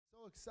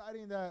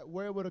exciting that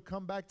we're able to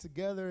come back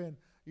together and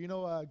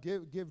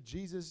give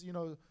Jesus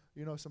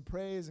some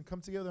praise and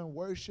come together and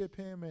worship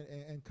Him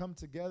and come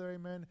together.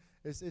 Amen.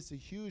 It's a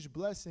huge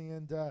blessing,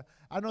 and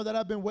I know that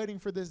I've been waiting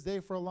for this day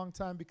for a long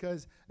time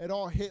because it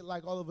all hit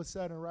like all of a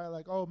sudden, right?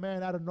 Like, oh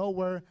man, out of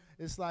nowhere,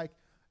 it's like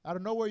out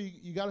of nowhere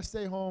you got to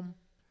stay home.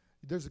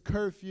 There's a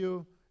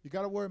curfew. You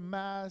got to wear a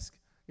mask.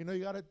 You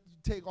got to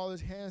take all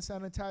this hand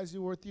sanitizer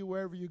with you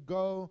wherever you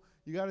go.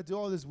 You got to do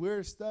all this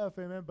weird stuff,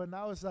 amen. But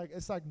now it's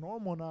like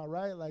normal now,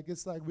 right? Like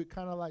it's like we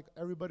kind of like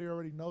everybody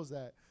already knows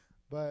that.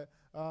 But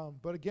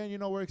again,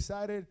 we're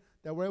excited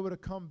that we're able to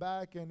come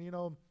back, and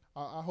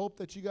I hope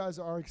that you guys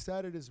are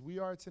excited as we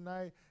are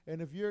tonight.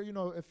 And if you're,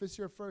 if it's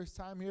your first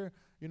time here,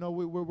 we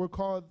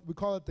call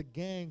it the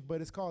gang,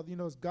 but it's called,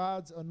 it's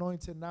God's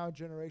anointed now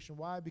generation.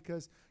 Why?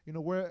 Because,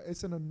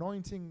 it's an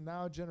anointing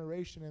now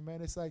generation. And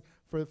man, it's like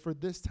for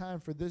this time,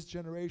 for this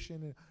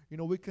generation,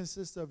 and, we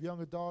consist of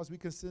young adults. We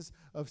consist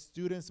of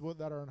students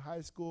that are in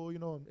high school,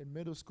 in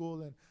middle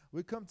school. And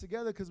we come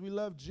together because we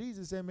love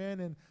Jesus. Amen.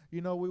 And,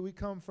 we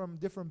come from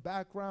different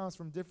backgrounds,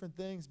 from different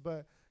things,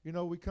 but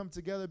we come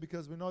together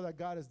because we know that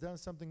God has done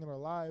something in our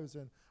lives,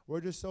 and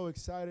we're just so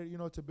excited,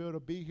 to be able to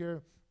be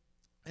here.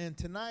 And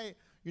tonight,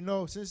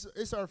 since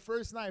it's our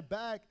first night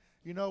back,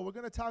 we're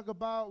going to talk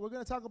about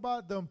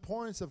the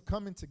importance of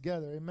coming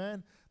together.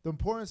 Amen. The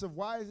importance of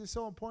why is it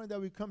so important that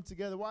we come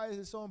together? Why is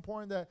it so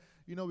important that,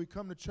 we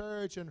come to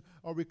church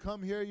or we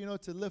come here,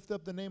 to lift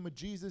up the name of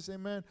Jesus.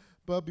 Amen.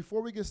 But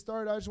before we get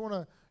started, I just want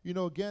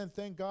to, again,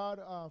 thank God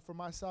for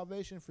my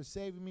salvation, for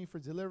saving me, for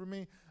delivering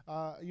me.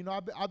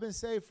 I've been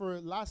saved for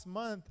last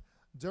month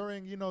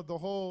during, the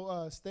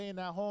whole staying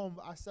at home.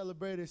 I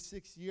celebrated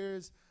 6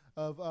 years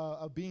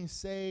of being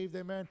saved,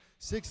 amen.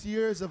 6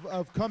 years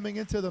of coming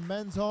into the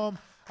men's home.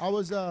 I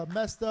was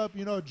messed up,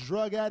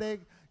 drug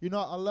addict.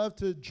 I love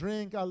to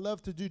drink. I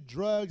love to do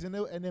drugs, and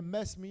it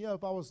messed me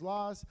up. I was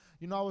lost.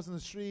 I was in the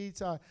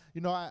streets. I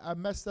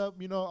messed up,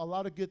 a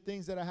lot of good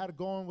things that I had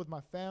going with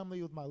my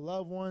family, with my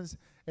loved ones,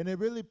 and it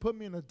really put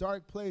me in a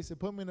dark place. It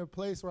put me in a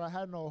place where I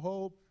had no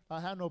hope. I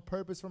had no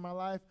purpose for my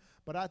life,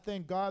 but I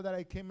thank God that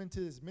I came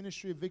into this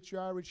ministry of Victory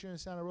Outreach here in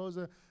Santa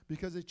Rosa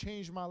because it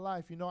changed my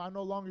life. I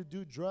no longer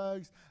do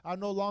drugs. I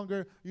no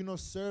longer,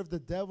 serve the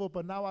devil,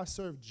 but now I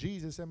serve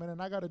Jesus. Amen. And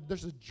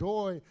there's a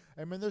joy.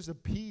 Amen. There's a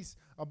peace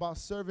about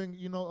serving,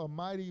 a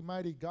mighty,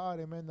 mighty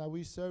God. Amen. That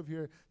we serve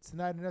here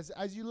tonight. And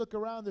as you look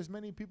around, there's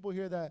many people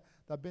here that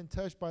have been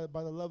touched by the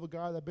love of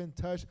God, that have been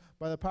touched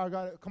by the power of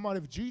God. Come on,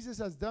 if Jesus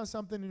has done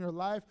something in your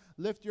life,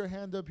 lift your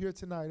hand up here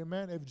tonight.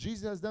 Amen. If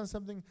Jesus has done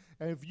something,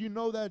 and if you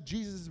know that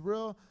Jesus is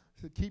real,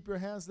 so keep your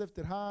hands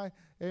lifted high.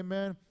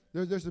 Amen.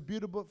 There's a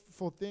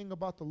beautiful thing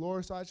about the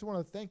Lord, so I just want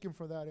to thank Him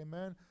for that.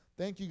 Amen.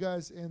 Thank you,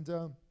 guys. And,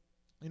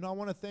 I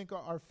want to thank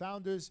our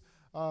founders,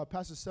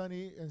 Pastor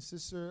Sonny and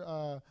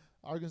Sister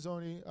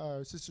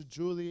Arganzoni, Sister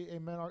Julie,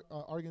 amen,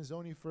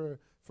 Arganzoni, for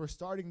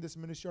starting this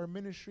ministry. Our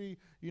ministry,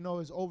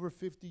 is over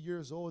 50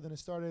 years old, and it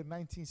started in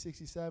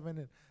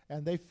 1967,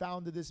 and they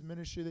founded this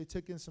ministry. They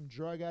took in some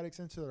drug addicts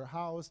into their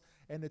house,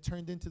 and it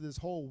turned into this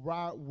whole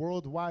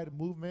worldwide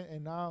movement,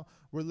 and now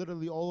we're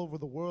literally all over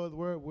the world.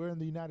 We're in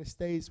the United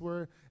States,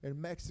 we're in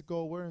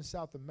Mexico, we're in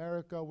South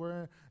America,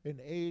 we're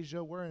in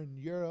Asia, we're in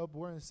Europe,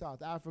 we're in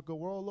South Africa,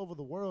 we're all over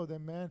the world,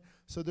 amen.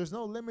 So there's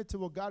no limit to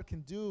what God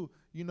can do,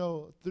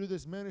 through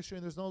this ministry,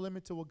 and there's no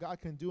limit to what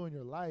God can do in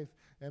your life,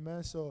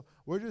 amen. So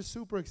we're just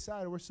super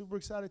excited. We're super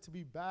excited to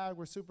be back.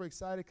 We're super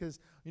excited because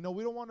we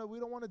don't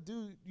want to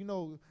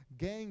do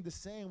gang the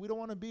same. We don't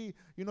want to be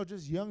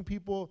just young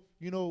people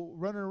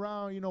running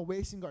around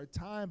wasting our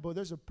time. But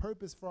there's a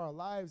purpose for our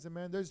lives, and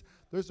man,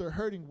 there's a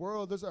hurting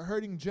world. There's a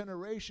hurting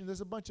generation.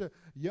 There's a bunch of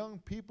young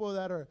people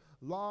that are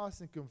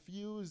lost and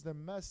confused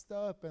and messed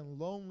up and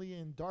lonely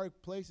in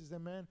dark places,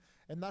 amen.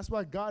 And that's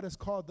why God has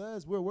called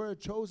us. We're a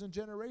chosen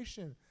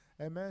generation.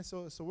 Amen.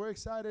 So we're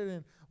excited,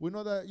 and we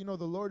know that,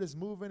 the Lord is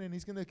moving, and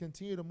He's going to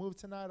continue to move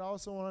tonight. I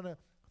also want to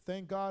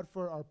thank God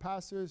for our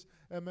pastors,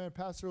 amen,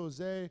 Pastor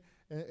Jose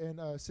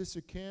and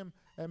Sister Kim,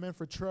 amen,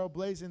 for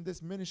trailblazing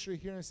this ministry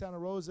here in Santa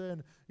Rosa,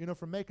 and,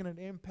 for making an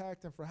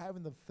impact and for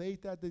having the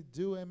faith that they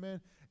do, amen.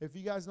 If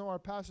you guys know our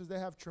pastors, they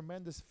have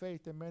tremendous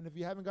faith, amen. If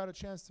you haven't got a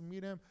chance to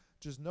meet them,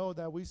 just know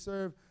that we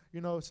serve,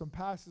 some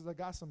pastors that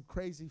got some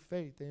crazy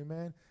faith,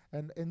 amen.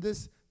 And in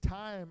this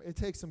time, it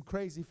takes some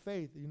crazy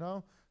faith,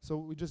 So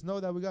we just know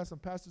that we got some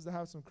pastors that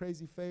have some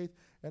crazy faith.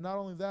 And not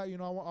only that,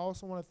 I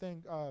also want to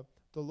thank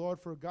the Lord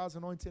for God's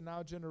anointed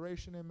now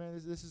generation.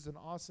 Amen. This is an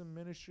awesome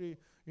ministry,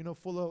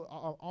 full of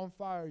on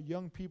fire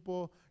young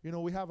people.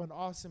 We have an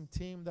awesome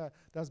team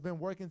that's been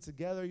working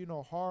together,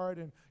 hard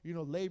and,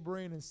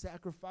 laboring and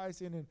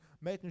sacrificing and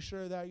making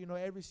sure that,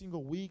 every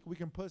single week we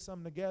can put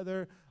something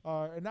together,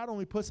 and not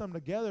only put something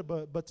together,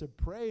 but to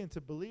pray and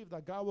to believe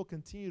that God will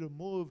continue to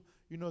move,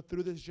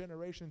 through this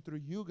generation,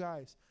 through you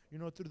guys,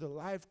 through the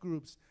life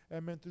groups,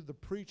 amen, through the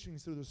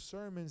preachings, through the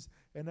sermons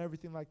and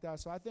everything like that.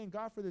 So I thank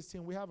God for this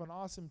team. We have an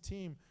awesome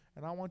team,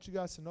 and I want you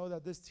guys to know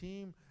that this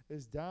team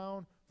is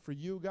down for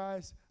you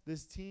guys.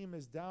 This team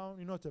is down,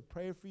 to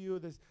pray for you.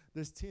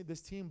 This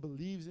team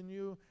believes in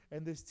you,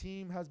 and this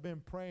team has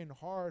been praying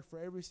hard for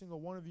every single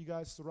one of you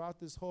guys throughout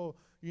this whole,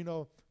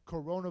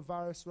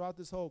 coronavirus, throughout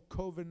this whole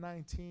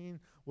COVID-19,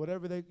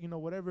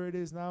 whatever it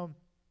is now.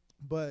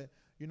 But,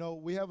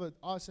 we have an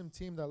awesome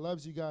team that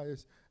loves you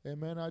guys.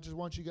 Amen. I just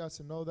want you guys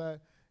to know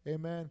that.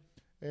 Amen.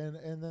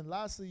 And then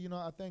lastly,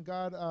 I thank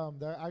God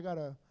that I got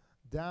a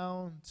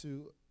down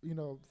to,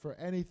 for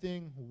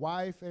anything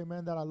wife,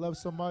 amen, that I love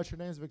so much. Her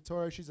name's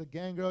Victoria. She's a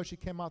gang girl. She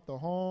came out the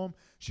home.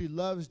 She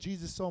loves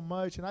Jesus so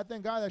much. And I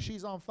thank God that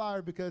she's on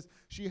fire because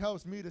she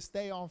helps me to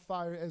stay on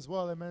fire as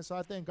well, amen. So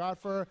I thank God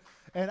for her.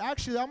 And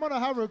actually, I'm going to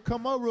have her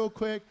come up real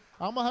quick.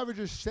 I'm going to have her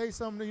just say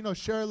something,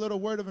 share a little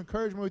word of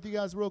encouragement with you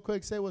guys real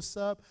quick. Say what's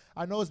up.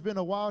 I know it's been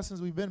a while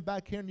since we've been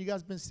back here, and you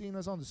guys been seeing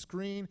us on the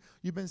screen.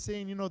 You've been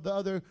seeing, the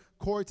other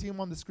core team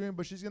on the screen,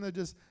 but she's going to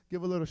just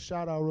give a little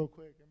shout out real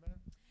quick.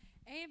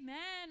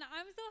 Amen.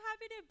 I'm so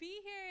happy to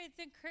be here.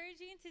 It's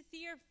encouraging to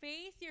see your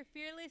face, your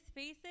fearless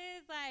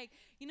faces. Like,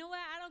 you know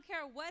what? I don't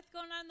care what's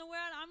going on in the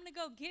world. I'm going to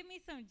go give me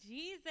some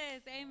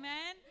Jesus.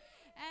 Amen.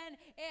 And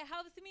it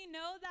helps me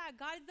know that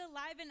God is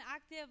alive and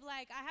active.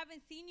 Like, I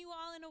haven't seen you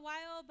all in a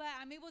while, but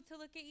I'm able to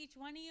look at each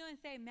one of you and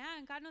say,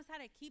 man, God knows how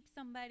to keep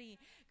somebody.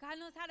 God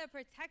knows how to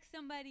protect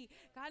somebody.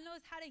 God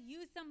knows how to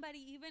use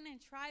somebody even in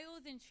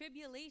trials and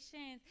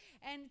tribulations.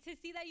 And to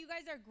see that you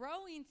guys are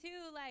growing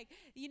too, like,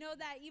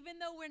 that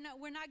even though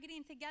we're not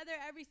getting together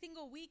every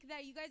single week,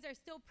 that you guys are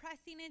still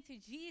pressing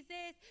into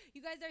Jesus.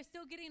 You guys are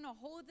still getting a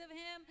hold of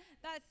him.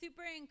 That's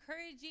super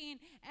encouraging.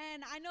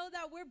 And I know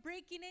that we're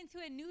breaking into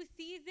a new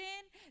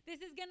season. This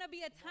is going to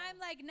be a time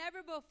like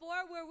never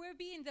before where we're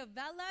being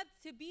developed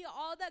to be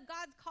all that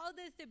God's called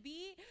us to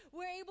be.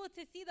 We're able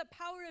to see the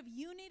power of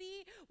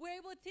unity. We're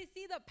able to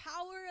see the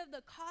power of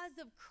the cause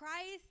of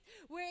Christ.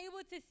 We're able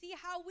to see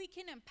how we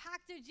can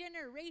impact a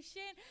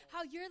generation,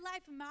 how your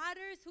life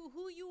matters,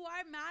 who you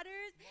are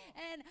matters.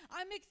 And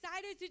I'm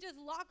excited to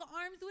just lock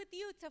arms with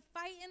you, to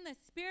fight in the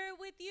spirit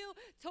with you,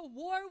 to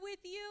war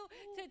with you,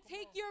 to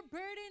take your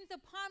burdens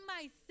upon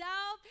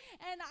myself.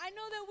 And I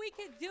know that we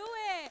could do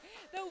it,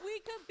 that we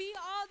could be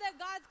all that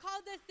God's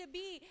called us to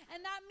be.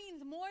 And that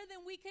means more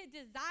than we could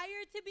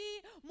desire to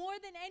be, more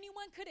than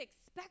anyone could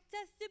expect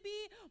us to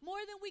be, more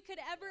than we could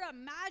ever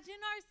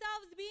imagine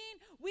ourselves being.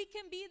 We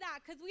can be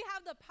that because we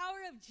have the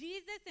power of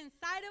Jesus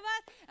inside of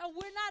us, and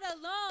we're not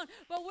alone,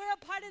 but we're a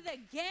part of the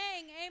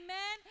gang.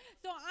 Amen.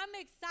 So I'm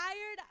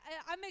excited.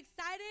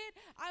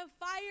 I'm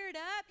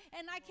fired up,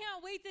 and I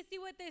can't wait to see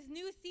what this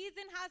new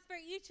season has for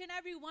each and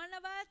every one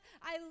of us.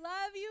 I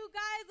love you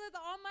guys with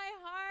all my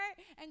heart,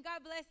 and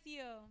God bless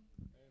you.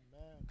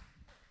 Amen.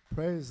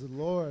 Praise the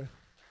Lord.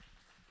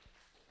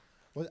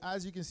 Well,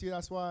 as you can see,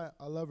 that's why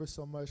I love her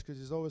so much, because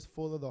she's always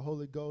full of the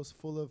Holy Ghost,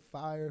 full of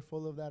fire,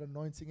 full of that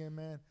anointing,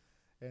 amen.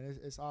 And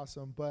it's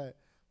awesome. But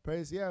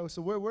praise, yeah,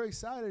 so we're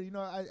excited.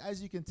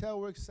 As you can tell,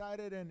 we're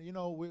excited, and,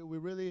 we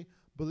really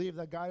believe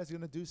that God is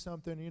going to do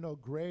something,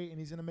 great, and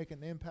he's going to make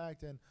an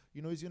impact, and,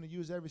 he's going to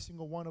use every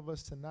single one of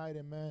us tonight,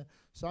 amen.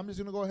 So I'm just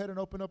going to go ahead and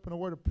open up in a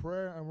word of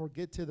prayer, and we'll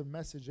get to the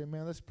message,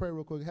 amen. Let's pray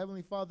real quick.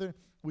 Heavenly Father,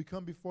 we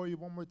come before you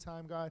one more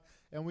time, God,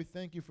 and we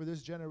thank you for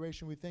this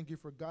generation. We thank you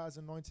for God's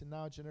anointed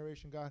now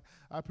generation, God.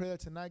 I pray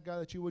that tonight, God,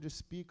 that you would just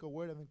speak a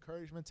word of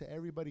encouragement to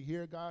everybody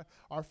here, God.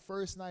 Our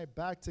first night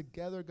back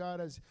together, God,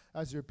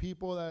 as your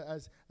people,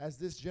 as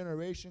this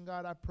generation,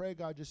 God, I pray,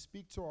 God, just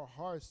speak to our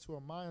hearts, to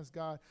our minds,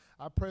 God.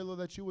 I pray, Lord,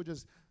 that you would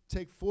just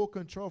take full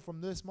control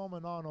from this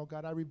moment on, oh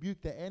God. I rebuke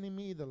the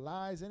enemy, the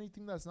lies,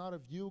 anything that's not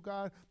of you,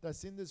 God,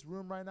 that's in this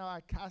room right now.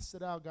 I cast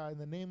it out, God, in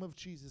the name of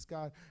Jesus,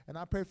 God. And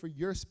I pray for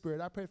your spirit.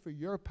 I pray for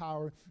your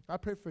power. I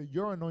pray for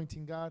your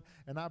anointing, God.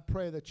 And I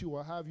pray that you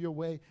will have your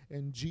way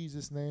in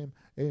Jesus' name.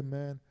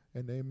 Amen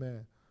and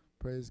amen.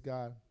 Praise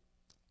God.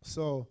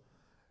 So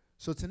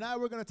tonight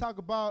we're going to talk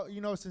about,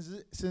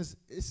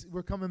 since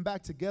we're coming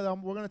back together,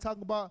 we're going to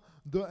talk about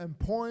the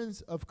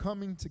importance of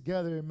coming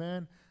together,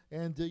 amen.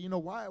 And,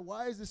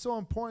 why is it so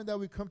important that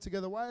we come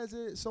together? Why is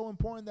it so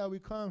important that we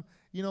come,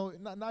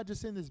 not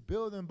just in this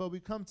building, but we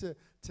come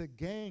to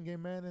gang,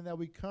 amen, and that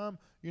we come,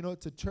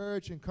 to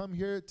church and come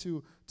here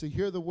to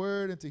hear the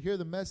word and to hear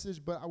the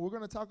message. But we're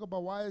going to talk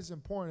about why it's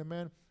important,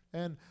 amen.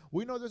 And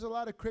we know there's a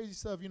lot of crazy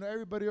stuff.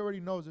 Everybody already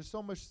knows there's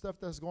so much stuff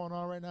that's going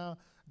on right now.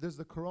 There's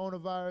the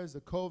coronavirus,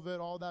 the COVID,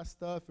 all that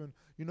stuff. And,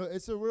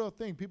 it's a real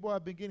thing. People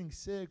have been getting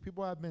sick.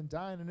 People have been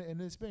dying, and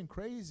it's been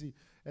crazy.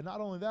 And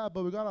not only that,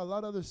 but we got a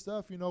lot of other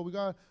stuff. We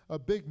got a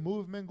big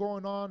movement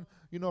going on,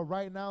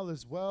 right now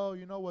as well.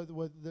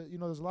 With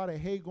there's a lot of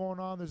hate going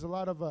on. There's a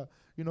lot of,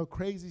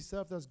 crazy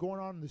stuff that's going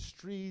on in the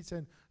streets,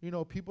 and,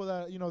 people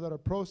that, that are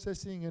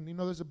protesting. And,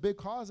 there's a big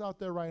cause out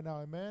there right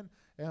now, amen.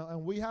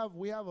 And we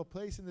have a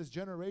place in this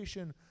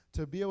generation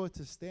to be able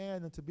to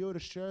stand and to be able to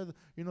share, the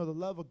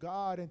love of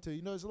God, and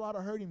to, there's a lot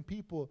of hurting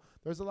people.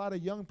 There's a lot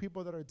of young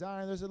people that are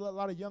dying. There's a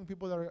lot of young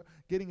people that are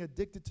getting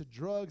addicted to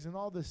drugs and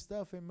all this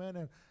stuff,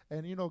 amen.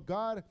 And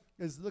God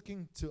is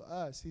looking to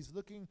us. He's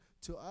looking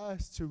to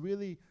us to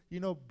really,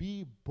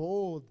 be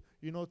bold,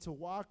 to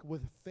walk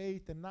with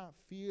faith and not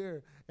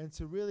fear, and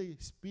to really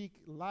speak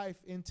life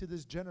into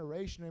this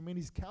generation. I mean,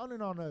 he's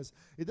counting on us.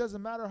 It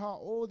doesn't matter how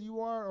old you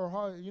are or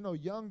how,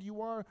 young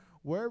you are.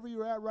 Wherever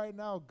you're at right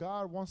now,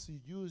 God wants to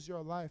use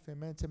your life,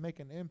 amen, to make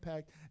an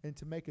impact and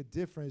to make a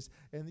difference.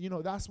 And,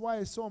 that's why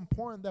it's so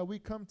important that we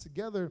come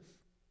together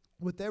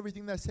with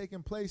everything that's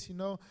taking place.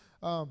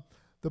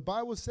 The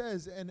Bible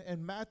says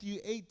in Matthew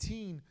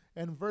 18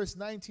 and verse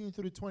 19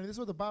 through 20, this is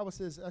what the Bible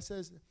says. It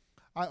says,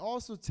 I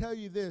also tell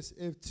you this,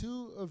 if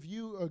two of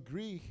you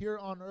agree here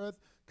on earth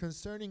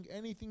concerning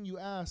anything you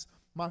ask,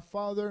 my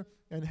Father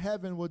in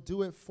heaven will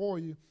do it for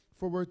you.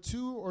 For where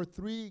 2 or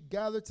 3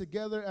 gather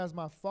together as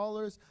my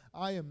followers,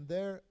 I am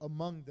there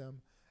among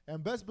them.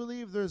 And best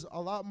believe there's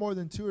a lot more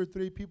than 2 or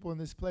 3 people in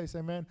this place,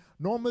 amen.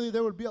 Normally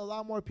there would be a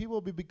lot more people,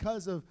 but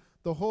because of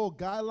the whole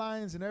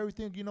guidelines and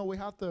everything, we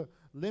have to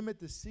limit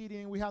the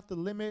seating. We have to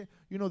limit,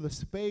 the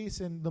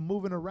space and the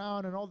moving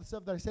around and all the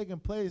stuff that is taking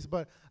place.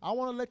 But I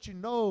want to let you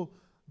know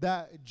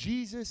that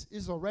Jesus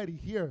is already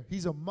here.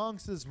 He's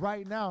amongst us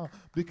right now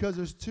because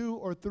there's 2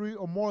 or 3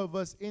 or more of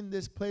us in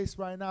this place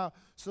right now.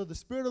 So the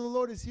Spirit of the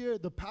Lord is here.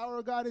 The power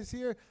of God is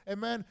here.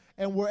 Amen.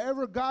 And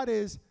wherever God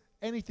is,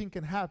 anything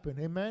can happen.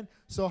 Amen.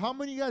 So how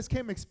many of you guys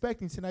came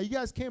expecting tonight? You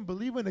guys came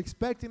believing,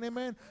 expecting.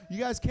 Amen. You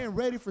guys came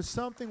ready for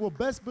something. Well,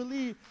 best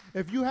believe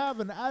if you have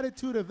an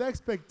attitude of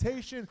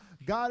expectation,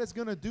 God is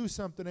going to do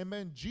something.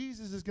 Amen.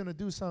 Jesus is going to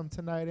do something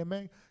tonight.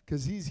 Amen.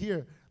 Because he's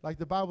here. Like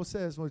the Bible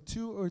says, where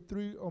 2 or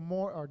 3 or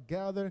more are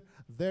gathered,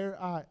 there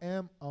I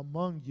am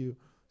among you.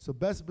 So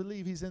best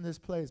believe he's in this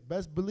place.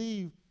 Best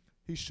believe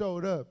he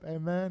showed up.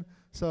 Amen.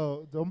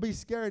 So don't be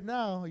scared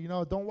now.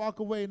 Don't walk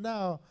away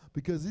now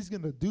because he's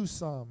going to do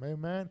some.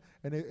 Amen.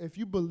 And if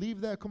you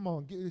believe that, come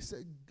on,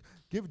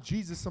 give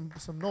Jesus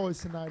some noise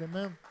tonight.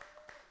 Amen.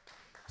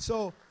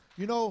 So,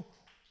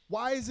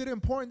 why is it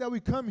important that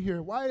we come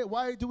here? Why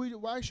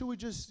should we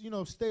just,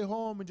 stay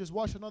home and just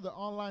watch another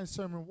online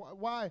sermon?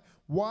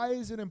 Why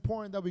is it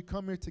important that we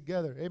come here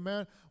together?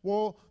 Amen.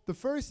 Well, the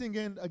first thing,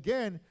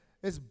 again,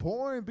 it's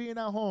boring being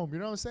at home. You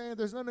know what I'm saying?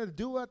 There's nothing to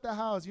do at the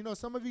house.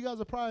 Some of you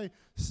guys are probably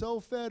so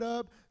fed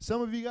up.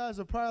 Some of you guys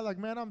are probably like,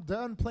 man, I'm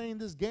done playing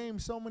this game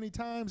so many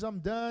times. I'm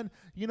done,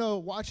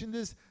 watching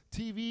this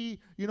TV.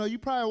 You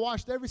probably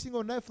watched every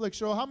single Netflix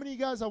show. How many of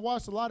you guys have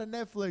watched a lot of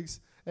Netflix,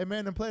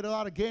 amen, and played a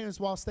lot of games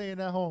while staying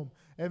at home?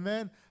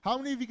 Amen. How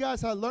many of you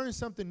guys have learned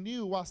something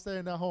new while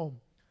staying at home?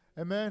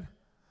 Amen.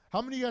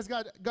 How many of you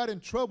guys got in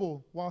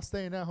trouble while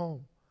staying at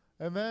home?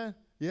 Amen.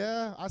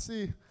 Yeah, I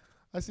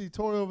see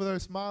Tori over there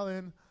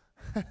smiling.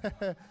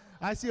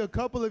 I see a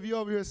couple of you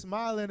over here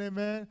smiling,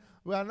 amen.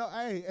 Well, I know,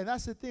 hey, and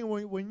that's the thing.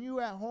 When you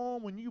at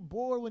home, when you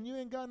bored, when you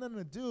ain't got nothing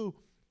to do,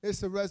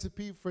 it's a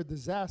recipe for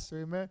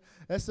disaster, amen.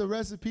 That's a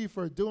recipe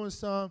for doing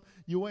something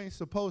you ain't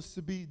supposed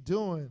to be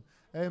doing.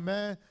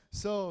 Amen.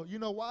 So,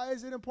 why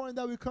is it important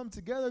that we come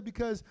together?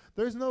 Because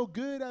there's no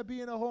good at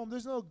being at home.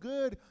 There's no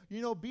good,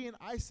 being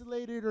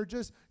isolated or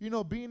just,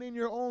 being in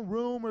your own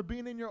room or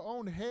being in your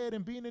own head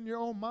and being in your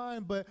own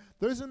mind. But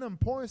there's an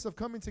importance of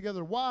coming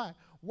together. Why?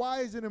 Why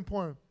is it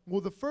important?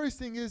 Well, the first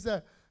thing is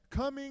that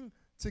coming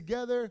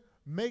together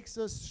makes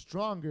us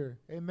stronger.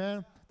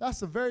 Amen.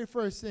 That's the very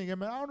first thing.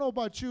 Amen. I don't know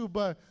about you,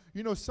 but,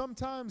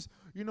 sometimes,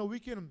 we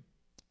can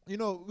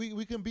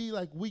we can be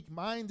like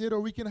weak-minded, or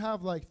we can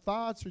have like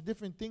thoughts or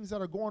different things that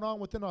are going on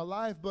within our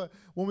life. But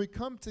when we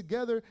come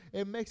together,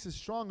 it makes us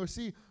stronger.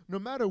 See, no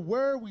matter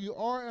where we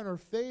are in our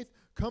faith,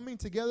 coming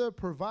together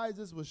provides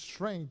us with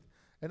strength.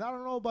 And I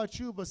don't know about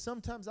you, but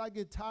sometimes I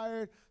get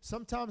tired.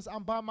 Sometimes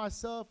I'm by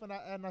myself and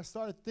I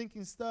start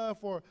thinking stuff,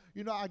 or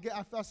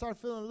I start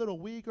feeling a little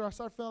weak, or I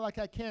start feeling like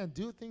I can't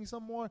do things no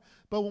more.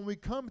 But when we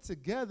come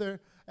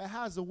together, it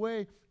has a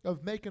way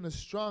of making us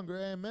stronger.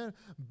 Amen.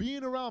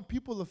 Being around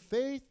people of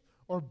faith,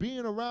 or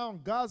being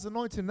around God's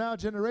anointed now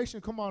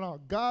generation, come on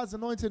out. God's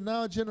anointed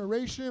now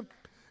generation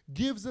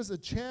gives us a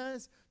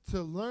chance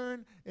to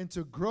learn and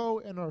to grow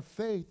in our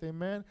faith.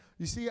 Amen.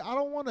 You see, I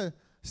don't want to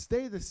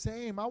stay the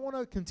same. I want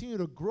to continue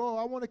to grow.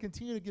 I want to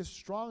continue to get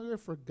stronger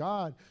for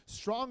God,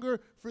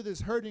 stronger for this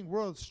hurting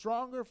world,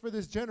 stronger for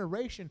this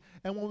generation.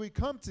 And when we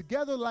come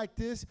together like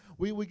this,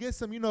 we get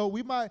some,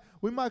 we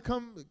might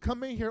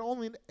come in here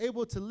only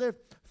able to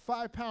lift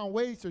 5-pound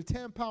weights or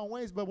 10-pound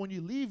weights, but when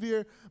you leave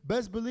here,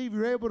 best believe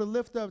you're able to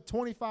lift up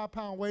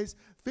 25-pound weights,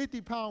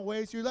 50-pound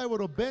weights. You're able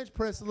to bench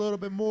press a little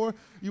bit more.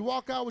 You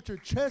walk out with your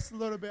chest a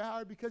little bit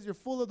higher because you're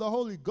full of the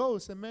Holy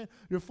Ghost, amen.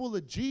 You're full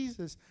of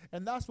Jesus,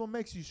 and that's what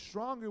makes you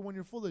stronger, when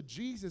you're full of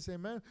Jesus,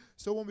 amen.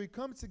 So when we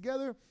come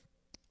together,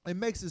 it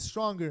makes us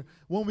stronger.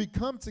 When we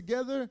come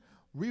together,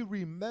 we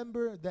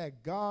remember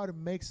that God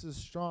makes us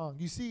strong.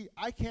 You see,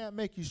 I can't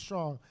make you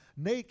strong.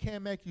 Nate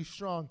can't make you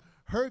strong.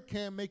 Hurt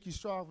can't make you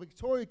strong.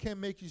 Victoria can't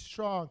make you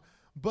strong.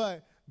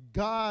 But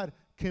God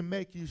can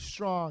make you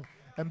strong.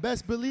 And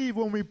best believe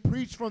when we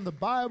preach from the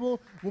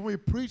Bible, when we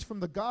preach from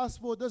the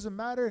gospel, it doesn't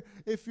matter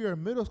if you're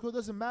in middle school, it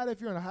doesn't matter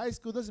if you're in high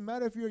school, it doesn't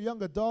matter if you're a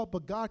young adult,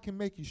 but God can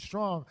make you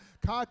strong.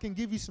 God can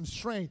give you some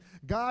strength.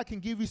 God can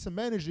give you some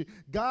energy.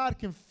 God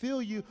can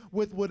fill you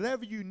with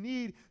whatever you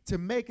need to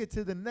make it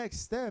to the next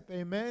step.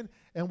 Amen.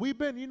 And we've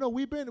been up,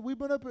 we've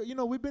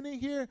been in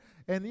here,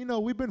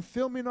 and we've been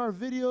filming our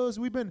videos,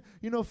 we've been,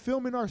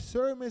 filming our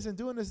sermons and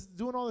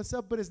doing all this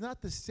stuff, but it's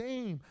not the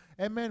same.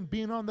 Amen.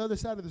 Being on the other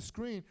side of the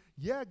screen.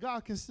 Yeah,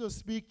 God can still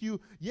speak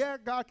you. Yeah,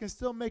 God can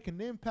still make an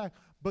impact.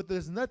 But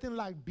there's nothing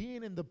like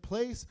being in the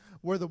place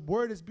where the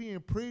word is being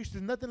preached.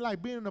 There's nothing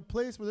like being in a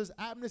place where there's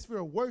atmosphere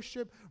of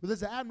worship, where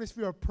there's an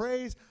atmosphere of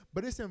praise.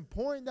 But it's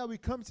important that we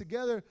come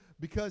together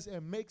because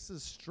it makes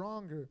us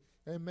stronger.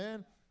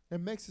 Amen. It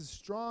makes us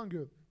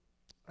stronger.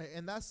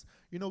 And that's,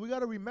 we got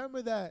to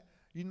remember that,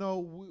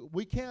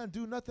 we can't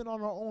do nothing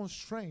on our own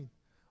strength.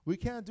 We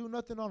can't do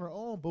nothing on our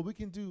own, but we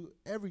can do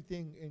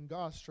everything in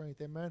God's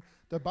strength. Amen.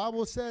 The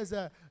Bible says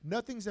that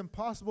nothing's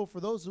impossible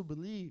for those who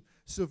believe.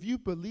 So if you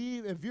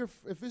believe,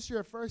 if it's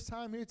your first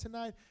time here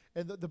tonight,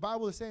 and the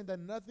Bible is saying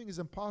that nothing is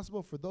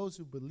impossible for those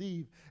who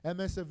believe.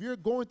 Amen. So if you're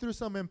going through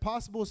some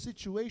impossible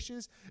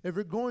situations, if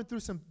you're going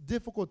through some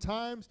difficult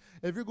times,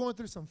 if you're going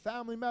through some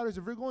family matters,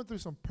 if you're going through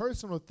some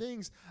personal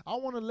things, I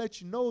want to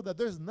let you know that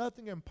there's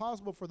nothing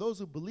impossible for those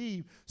who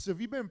believe. So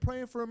if you've been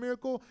praying for a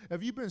miracle,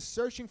 if you've been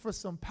searching for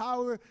some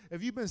power,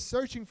 if you've been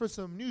searching for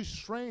some new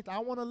strength, I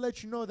want to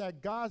let you know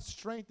that God's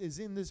strength is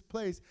in this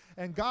place,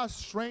 and God's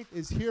strength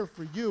is here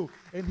for you,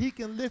 and He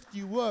can lift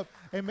you up.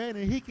 Amen.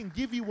 And He can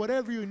give you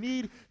whatever you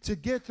need to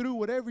get through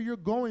whatever you're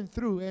going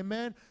through.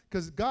 Amen.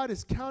 Because God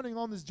is counting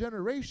on this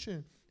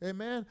generation.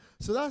 Amen.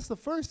 So that's the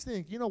first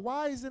thing.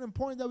 Why is it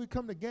important that we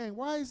come to gang?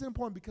 Why is it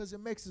important? Because it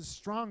makes us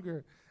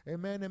stronger.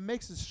 Amen. It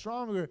makes us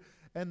stronger.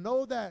 And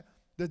know that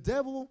the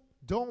devil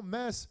don't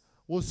mess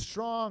with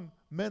strong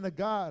men of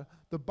God.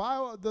 The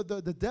Bible,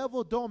 the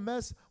devil don't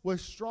mess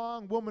with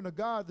strong women of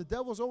God. The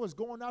devil's always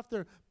going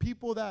after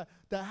people that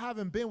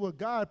haven't been with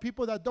God,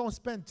 people that don't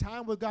spend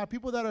time with God,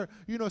 people that are,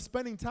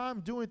 spending time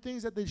doing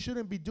things that they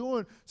shouldn't be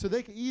doing, so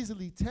they can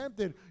easily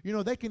tempted.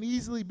 They can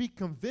easily be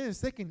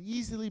convinced. They can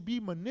easily be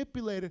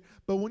manipulated.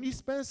 But when you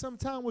spend some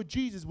time with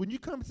Jesus, when you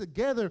come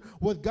together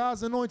with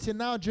God's anointed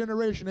now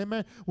generation,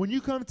 amen, when you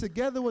come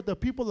together with the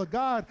people of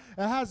God,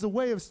 it has a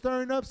way of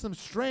stirring up some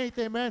strength,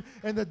 amen,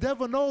 and the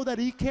devil knows that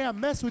he can't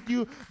mess with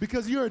you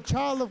because you're a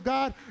child of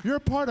God. You're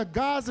part of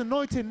God's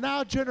anointed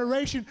now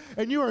generation,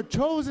 and you're a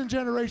chosen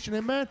generation,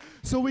 amen.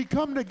 So we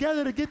come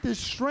together to get this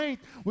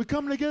strength. We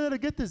come together to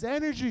get this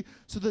energy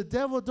so the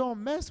devil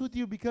don't mess with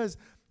you, because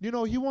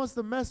he wants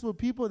to mess with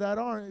people that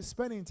aren't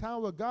spending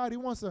time with God. He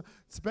wants to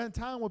spend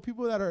time with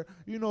people that are,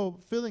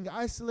 feeling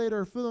isolated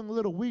or feeling a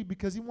little weak,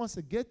 because he wants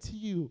to get to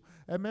you,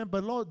 amen.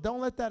 But Lord, don't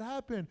let that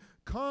happen.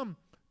 Come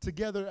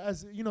together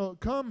as,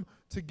 come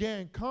to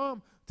gang,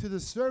 come to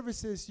the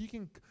services. You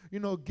can,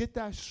 get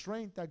that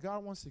strength that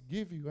God wants to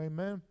give you.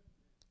 Amen.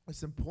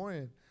 It's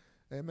important.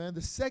 Amen.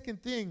 The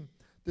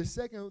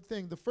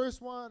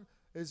first one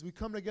is we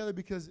come together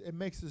because it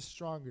makes us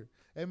stronger.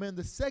 Amen.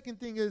 The second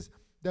thing is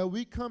that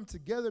we come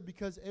together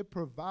because it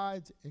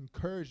provides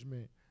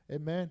encouragement.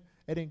 Amen.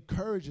 It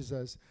encourages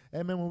us.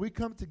 Amen. When we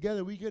come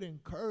together, we get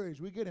encouraged.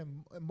 We get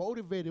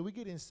motivated. We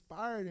get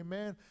inspired.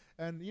 Amen.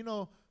 And,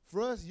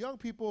 for us young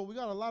people, we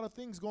got a lot of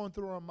things going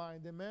through our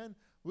mind. Amen.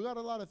 We got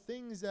a lot of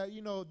things that,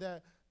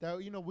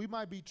 we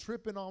might be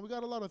tripping on. We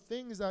got a lot of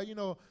things that,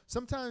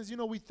 sometimes,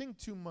 we think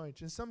too much.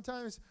 And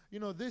sometimes,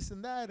 this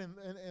and that and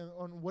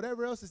on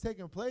whatever else is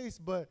taking place.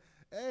 But,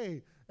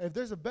 hey, if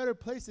there's a better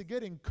place to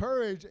get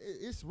encouraged,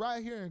 it's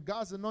right here in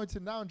God's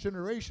anointed now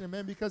generation,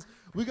 man, because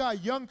we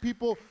got young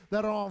people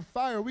that are on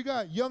fire. We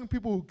got young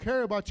people who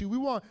care about you.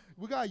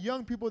 We got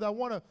young people that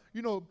want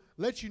to,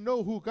 let you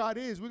know who God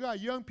is. We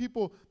got young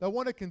people that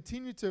want to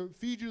continue to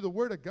feed you the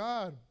word of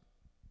God.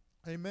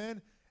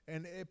 Amen.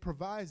 And it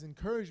provides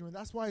encouragement.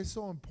 That's why it's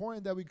so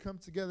important that we come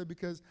together,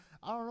 because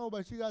I don't know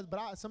about you guys,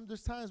 but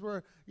there's times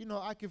where,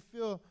 I can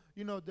feel,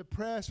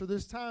 depressed, or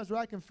there's times where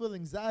I can feel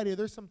anxiety.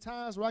 There's some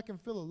times where I can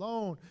feel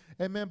alone.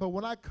 Amen. But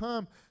when I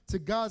come to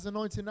God's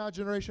anointed now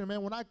generation,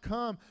 man, when I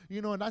come,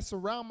 and I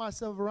surround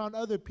myself around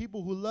other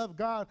people who love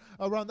God,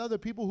 around other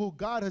people who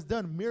God has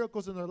done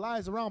miracles in their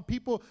lives, around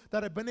people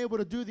that have been able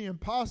to do the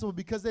impossible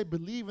because they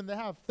believe and they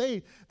have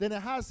faith, then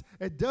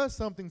it does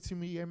something to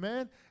me.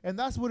 Amen. And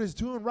that's what it's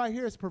doing right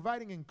here. It's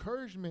providing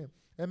encouragement.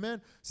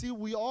 Amen. See,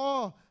 we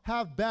all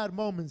have bad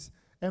moments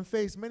and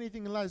face many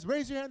things in life.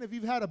 Raise your hand if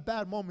you've had a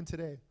bad moment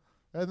today.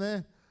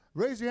 Amen.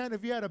 Raise your hand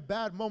if you had a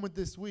bad moment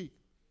this week.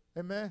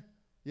 Amen.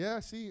 Yeah,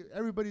 see,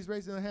 everybody's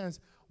raising their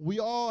hands. We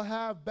all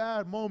have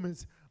bad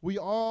moments. We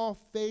all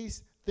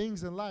face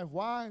things in life.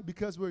 Why?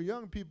 Because we're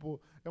young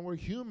people and we're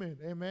human.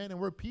 Amen. And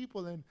we're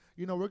people, and,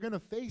 we're going to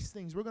face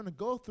things. We're going to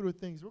go through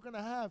things. We're going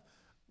to have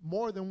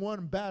more than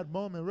one bad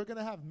moment. We're going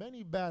to have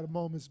many bad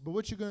moments, but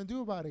what you going to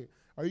do about it?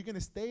 Are you going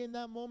to stay in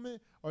that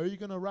moment, or are you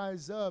going to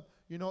rise up,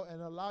 and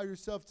allow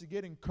yourself to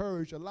get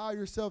encouraged, allow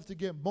yourself to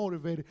get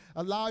motivated,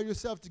 allow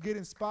yourself to get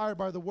inspired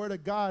by the word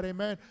of God,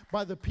 amen,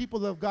 by the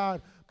people of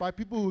God, by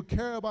people who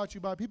care about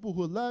you, by people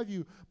who love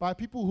you, by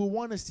people who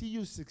want to see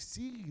you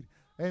succeed,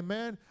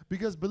 amen?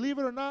 Because believe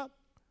it or not,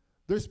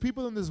 there's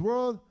people in this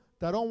world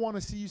that don't want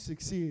to see you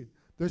succeed.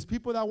 There's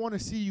people that want to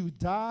see you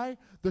die.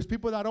 There's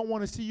people that don't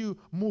want to see you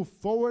move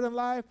forward in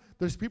life.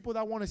 There's people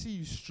that want to see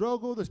you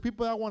struggle. There's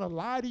people that want to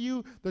lie to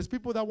you. There's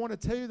people that want to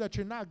tell you that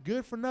you're not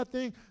good for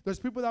nothing. There's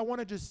people that want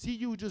to just see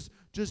you just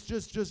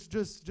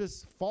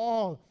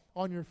fall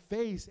on your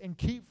face and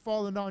keep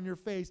falling on your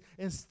face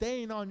and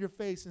staying on your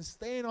face and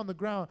staying on the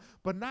ground.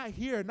 But not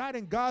here, not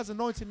in God's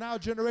anointed now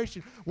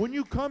generation. When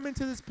you come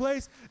into this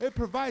place, it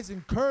provides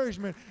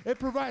encouragement. It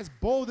provides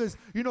boldness.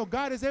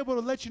 God is able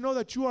to let you know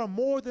that you are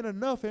more than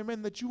enough,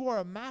 amen, that you are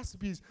a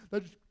masterpiece,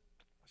 that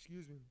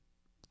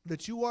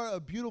you are a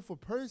beautiful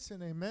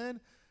person, amen.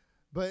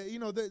 But,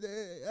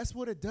 that's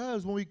what it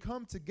does. When we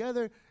come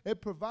together, it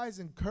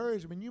provides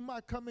encouragement. You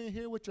might come in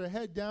here with your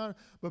head down,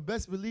 but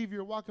best believe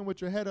you're walking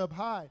with your head up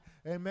high.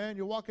 Amen.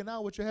 You're walking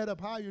out with your head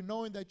up high. You're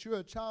knowing that you're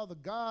a child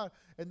of God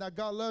and that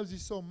God loves you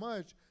so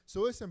much.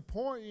 So it's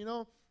important,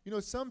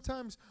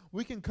 sometimes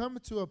we can come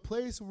to a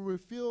place where we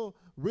feel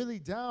really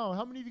down.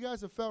 How many of you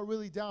guys have felt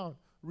really down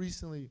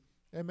recently?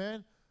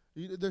 Amen.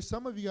 There's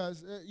some of you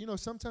guys,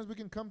 sometimes we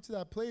can come to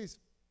that place.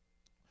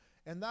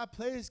 And that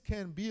place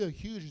can be a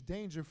huge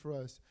danger for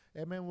us.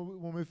 Amen.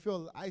 When we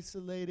feel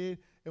isolated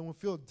and we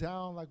feel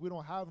down, like we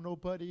don't have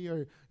nobody,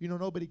 or,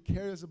 nobody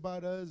cares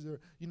about us,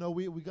 or,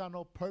 we got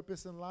no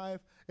purpose in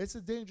life. It's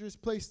a dangerous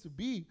place to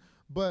be.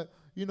 But,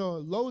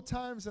 low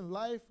times in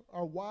life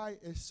are why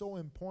it's so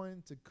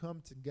important to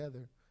come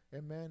together.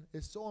 Amen.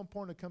 It's so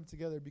important to come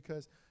together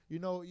because, you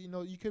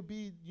could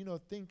be,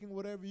 thinking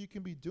whatever, you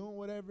can be doing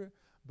whatever.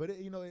 But,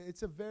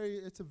 it's a very,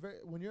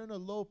 when you're in a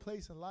low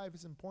place in life,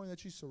 it's important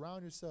that you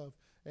surround yourself,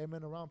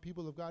 amen, around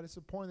people of God. It's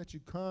important that you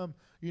come,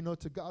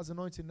 to God's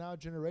anointed now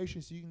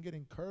generation so you can get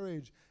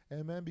encouraged,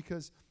 amen,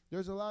 because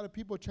there's a lot of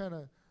people trying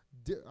to,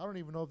 I don't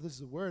even know if this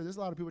is a word. There's a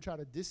lot of people trying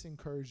to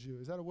disencourage you.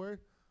 Is that a word?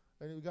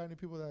 We got any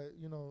people that,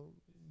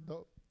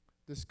 no,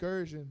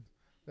 discouraging.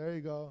 There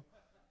you go.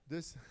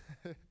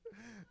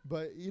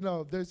 But,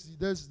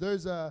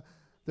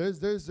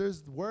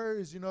 there's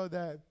words,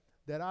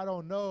 that I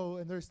don't know,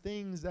 and there's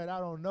things that I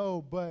don't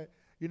know. But,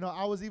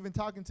 I was even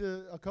talking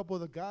to a couple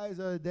of the guys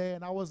the other day,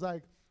 and I was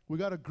like, we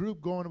got a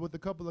group going with a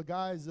couple of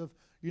guys of,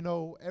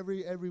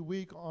 every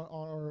week,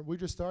 or we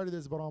just started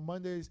this, but on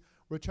Mondays,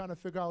 we're trying to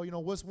figure out,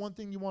 what's one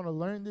thing you want to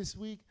learn this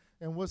week,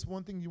 and what's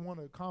one thing you want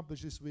to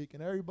accomplish this week.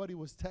 And everybody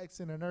was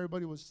texting, and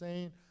everybody was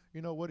saying,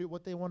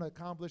 what they want to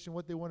accomplish and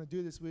what they want to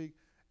do this week.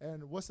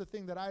 And what's the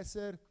thing that I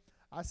said?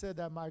 I said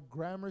that my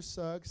grammar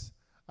sucks.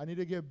 I need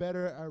to get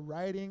better at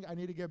writing. I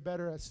need to get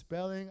better at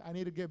spelling. I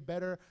need to get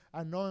better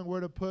at knowing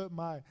where to put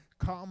my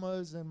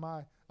commas and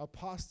my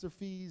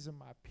apostrophes and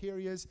my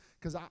periods.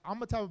 Because I'm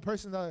the type of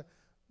person that,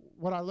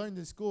 what I learned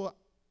in school,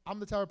 I'm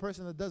the type of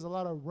person that does a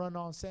lot of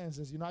run-on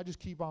sentences. I just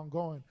keep on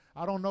going.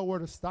 I don't know where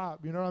to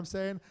stop. You know what I'm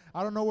saying?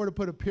 I don't know where to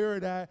put a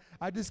period at.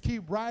 I just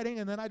keep writing,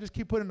 and then I just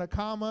keep putting a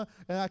comma,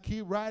 and I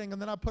keep writing,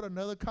 and then I put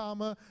another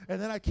comma,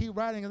 and then I keep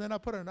writing, and then I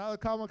put another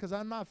comma because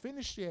I'm not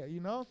finished yet,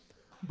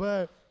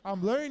 But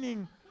I'm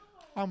learning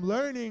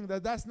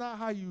that that's not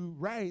how you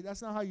write.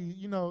 That's not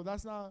how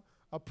that's not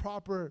a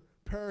proper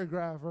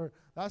paragraph, or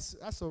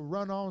that's a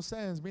run-on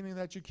sentence, meaning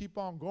that you keep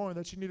on going,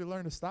 that you need to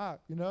learn to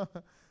stop,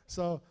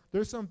 So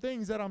there's some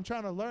things that I'm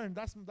trying to learn.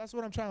 That's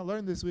what I'm trying to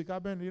learn this week.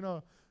 I've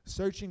been,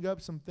 searching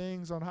up some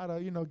things on how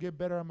to, get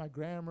better at my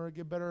grammar,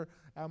 get better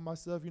at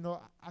myself.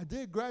 I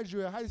did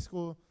graduate high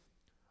school,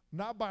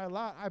 not by a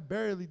lot. I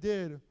barely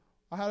did.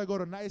 I had to go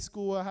to night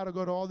school. I had to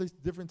go to all these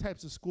different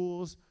types of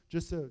schools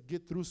just to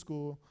get through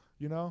school,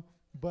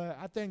 But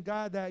I thank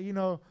God that,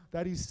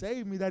 that he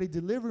saved me, that he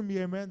delivered me,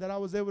 amen, that I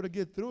was able to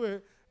get through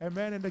it,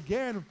 amen. And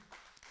again,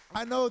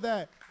 I know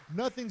that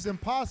nothing's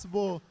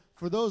impossible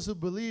for those who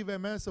believe,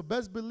 amen. So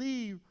best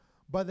believe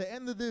by the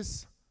end of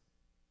this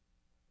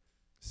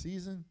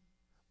season,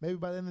 maybe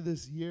by the end of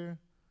this year,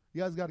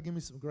 you guys got to give me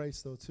some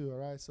grace though too, all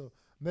right? So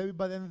maybe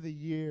by the end of the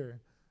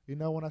year,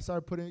 when I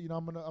start putting,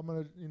 I'm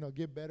gonna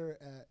get better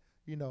at,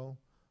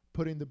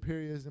 putting the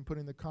periods and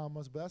putting the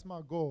commas, but that's my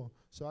goal.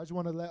 So I just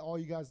want to let all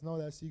you guys know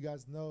that, so you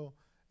guys know.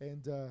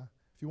 And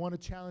if you want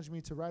to challenge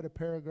me to write a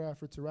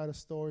paragraph or to write a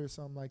story or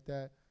something like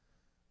that,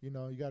 you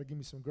got to give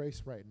me some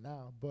grace right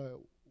now. But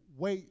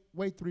wait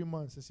 3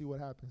 months and see what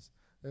happens.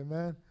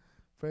 Amen.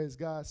 Praise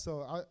God.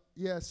 So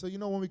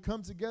when we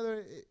come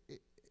together,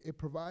 it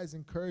provides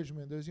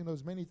encouragement.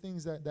 There's many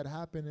things that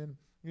happen, and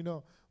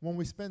when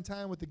we spend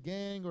time with the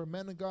gang or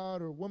men of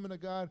God or women of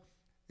God,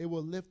 it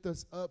will lift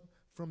us up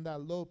from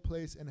that low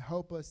place and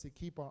help us to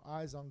keep our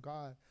eyes on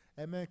God.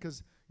 Amen.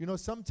 Because,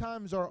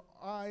 sometimes our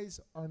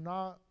eyes are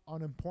not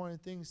on important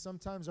things.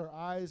 Sometimes our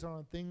eyes are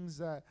on things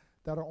that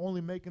are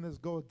only making us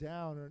go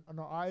down, and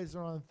our eyes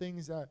are on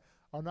things that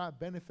are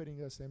not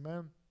benefiting us.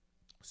 Amen.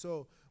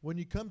 So when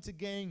you come to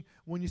gang,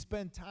 when you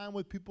spend time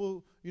with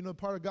people,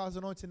 part of God's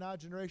anointed now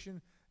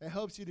generation, it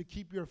helps you to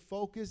keep your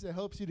focus. It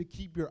helps you to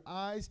keep your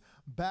eyes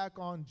back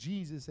on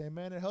Jesus.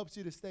 Amen. It helps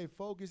you to stay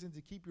focused and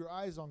to keep your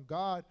eyes on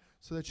God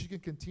so that you can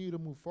continue to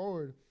move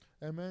forward.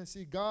 Amen.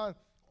 See, God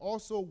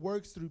also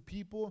works through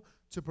people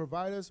to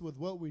provide us with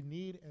what we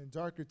need in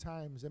darker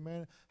times.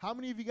 Amen. How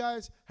many of you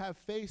guys have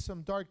faced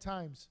some dark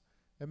times?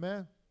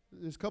 Amen.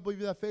 There's a couple of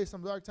you that faced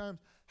some dark times.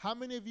 How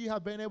many of you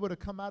have been able to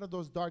come out of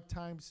those dark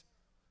times?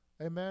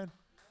 Amen.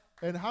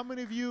 And how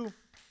many of you,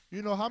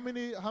 how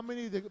many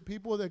of the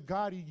people that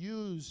God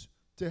used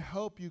to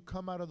help you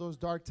come out of those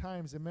dark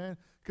times? Amen.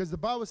 Because the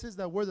Bible says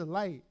that we're the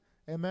light.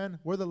 Amen.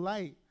 We're the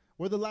light.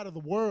 We're the light of the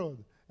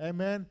world.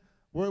 Amen.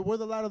 We're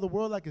the light of the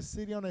world, like a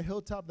city on a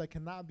hilltop that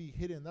cannot be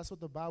hidden. That's what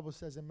the Bible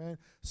says, amen.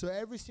 So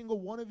every single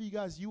one of you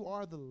guys, you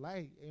are the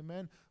light,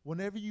 amen.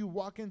 Whenever you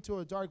walk into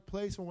a dark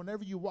place, or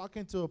whenever you walk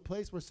into a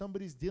place where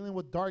somebody's dealing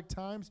with dark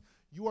times,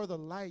 you are the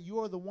light. You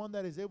are the one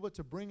that is able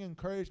to bring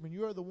encouragement.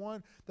 You are the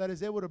one that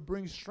is able to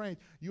bring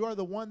strength. You are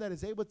the one that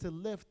is able to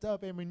lift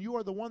up, amen. You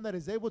are the one that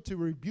is able to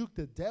rebuke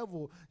the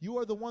devil. You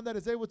are the one that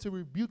is able to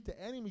rebuke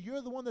the enemy.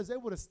 You're the one that's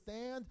able to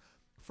stand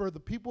for the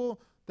people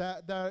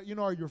that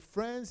are your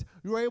friends.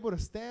 You are able to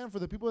stand for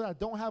the people that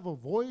don't have a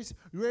voice.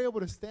 You are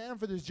able to stand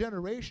for this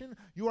generation.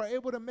 You are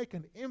able to make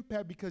an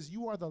impact because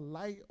you are the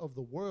light of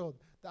the world.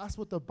 That's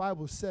what the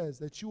Bible says,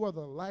 that you are the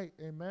light,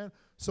 amen.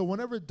 So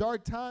whenever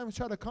dark times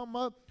try to come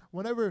up,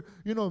 whenever,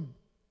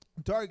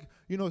 dark,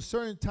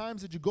 certain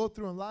times that you go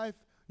through in life,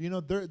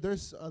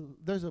 there's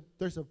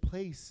a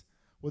place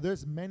where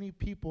there's many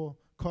people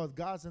called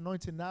God's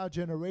anointed now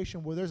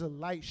generation, where there's a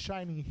light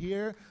shining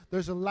here,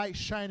 there's a light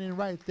shining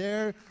right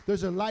there,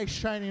 there's a light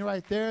shining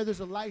right there, there's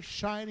a light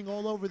shining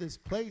all over this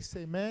place,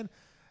 amen.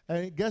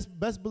 And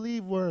best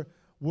believe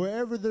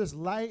wherever there's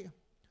light,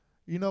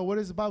 what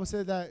does the Bible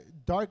say?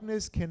 That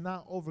darkness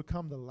cannot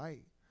overcome the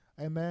light,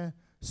 amen.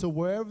 So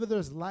wherever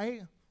there's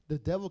light, the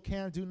devil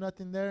can't do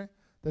nothing there.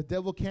 The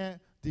devil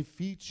can't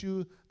defeat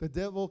you. The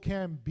devil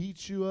can't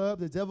beat you up.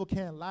 The devil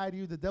can't lie to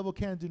you. The devil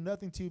can't do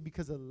nothing to you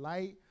because the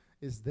light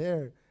is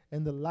there,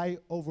 and the light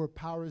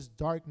overpowers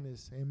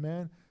darkness,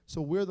 amen.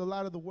 So we're the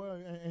light of the world,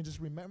 and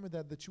just remember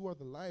that you are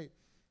the light,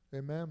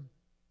 amen.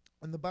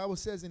 And the Bible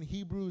says in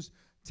Hebrews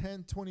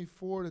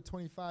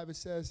 10:24-25, it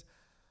says,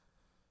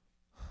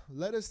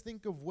 let us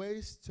think of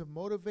ways to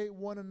motivate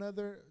one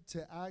another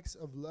to acts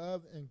of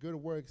love and good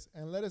works,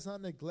 and let us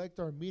not neglect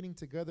our meeting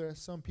together as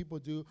some people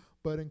do,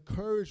 but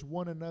encourage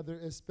one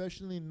another,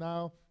 especially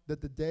now that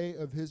the day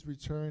of his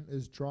return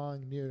is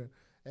drawing near.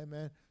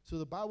 Amen. So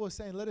the Bible is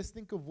saying, let us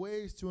think of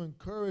ways to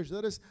encourage.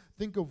 Let us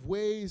think of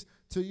ways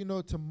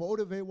to, to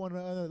motivate one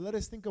another. Let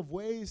us think of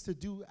ways to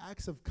do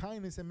acts of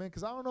kindness. Amen.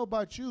 Because I don't know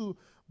about you,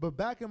 but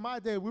back in my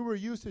day, we were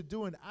used to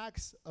doing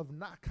acts of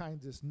not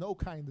kindness, no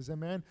kindness.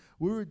 Amen.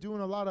 We were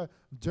doing a lot of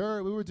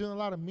dirt. We were doing a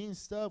lot of mean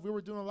stuff. We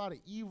were doing a lot of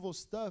evil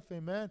stuff.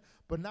 Amen.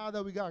 But now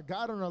that we got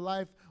God in our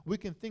life, we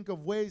can think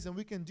of ways and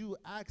we can do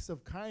acts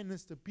of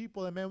kindness to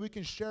people. Amen. We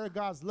can share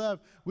God's love.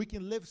 We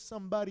can lift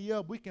somebody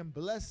up. We can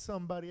bless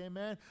somebody.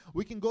 Amen.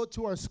 We can go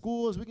to our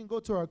schools. We can go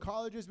to our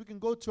colleges. We can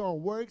go to our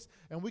works,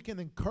 and we can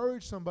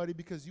encourage somebody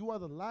because you are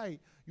the light.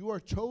 You are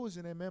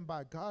chosen, amen,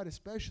 by God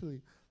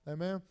especially.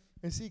 Amen.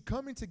 And see,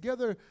 coming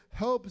together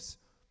helps,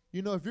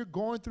 if you're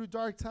going through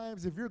dark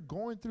times, if you're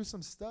going through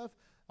some stuff,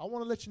 I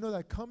want to let you know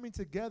that coming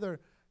together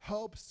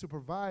helps to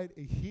provide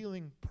a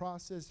healing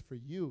process for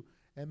you.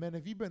 Amen.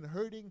 If you've been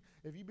hurting,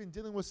 if you've been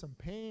dealing with some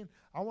pain,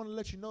 I want to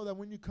let you know that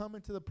when you come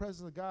into the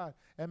presence of God,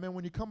 amen,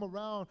 when you come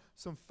around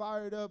some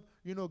fired up,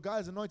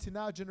 God's anointed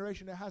now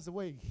generation, it has a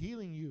way of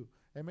healing you.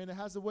 Amen. It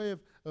has a way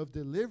of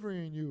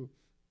delivering you.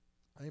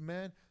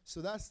 Amen.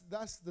 So that's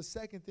the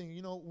second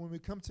thing. When we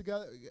come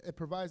together, it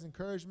provides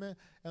encouragement.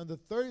 And the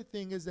third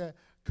thing is that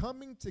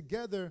coming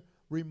together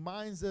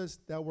reminds us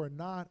that we're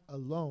not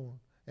alone.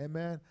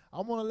 Amen.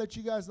 I want to let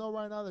you guys know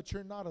right now that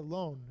you're not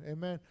alone.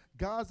 Amen.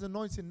 God's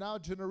anointed now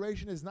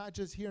generation is not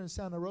just here in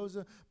Santa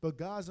Rosa, but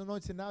God's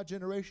anointed now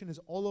generation is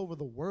all over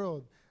the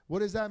world. What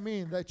does that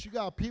mean? That you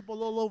got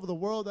people all over the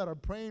world that are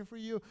praying for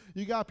you.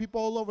 You got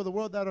people all over the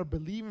world that are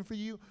believing for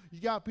you. You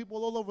got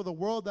people all over the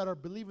world that are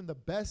believing the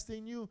best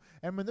in you.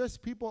 I mean, there's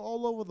people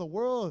all over the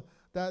world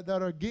that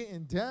are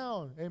getting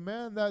down,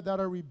 amen, that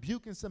are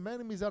rebuking some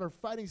enemies, that are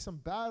fighting some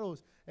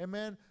battles,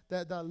 amen,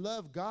 that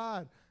love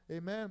God.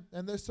 Amen.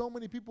 And there's so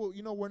many people,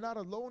 we're not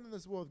alone in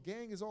this world.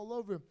 Gang is all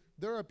over.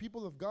 There are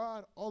people of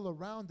God all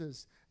around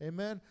us.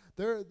 Amen.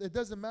 It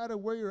doesn't matter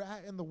where you're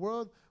at in the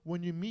world.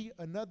 When you meet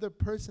another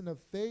person of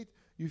faith,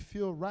 you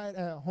feel right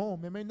at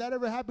home. Amen. That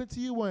ever happened to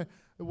you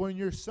when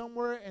you're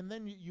somewhere and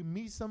then you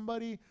meet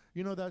somebody,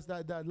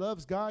 that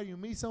loves God. You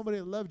meet somebody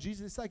that loves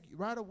Jesus. It's like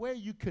right away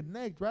you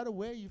connect. Right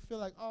away you feel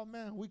like, oh,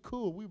 man, we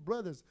cool. We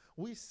brothers.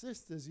 We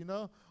sisters,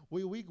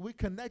 We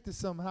connected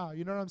somehow.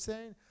 You know what I'm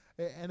saying?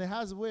 And it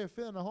has a way of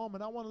feeling at home.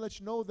 And I want to let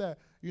you know that,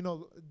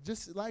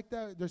 just like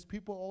that, there's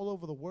people all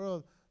over the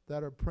world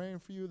that are praying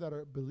for you, that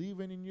are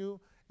believing in you.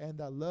 and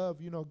that love,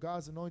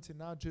 God's anointed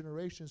now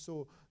generation.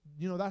 So,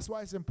 that's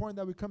why it's important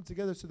that we come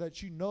together so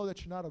that you know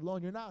that you're not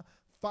alone. You're not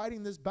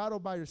fighting this battle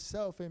by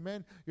yourself,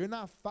 amen. You're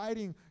not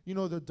fighting,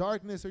 the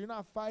darkness, or you're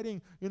not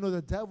fighting,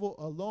 the devil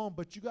alone,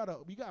 but you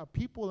got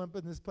people up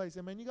in this place,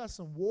 amen. You got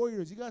some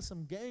warriors, you got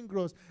some gang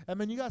girls,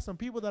 amen. You got some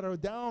people that are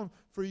down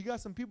for you. You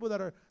got some people that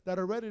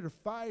are ready to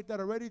fight, that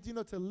are ready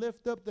to, to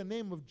lift up the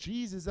name of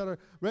Jesus, that are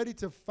ready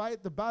to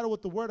fight the battle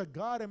with the word of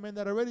God, amen,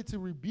 that are ready to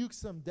rebuke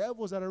some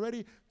devils, that are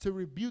ready to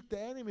rebuke the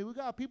enemy. We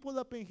got people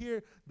up in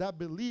here that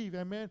believe,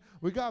 amen.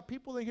 We got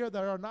people in here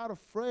that are not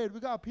afraid. We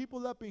got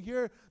people up in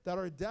here that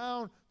are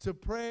down to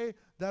pray,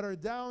 that are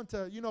down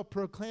to,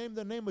 proclaim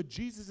the name of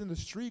Jesus in the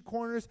street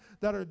corners,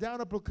 that are down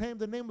to proclaim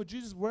the name of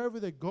Jesus wherever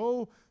they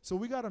go. So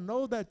we got to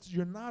know that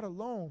you're not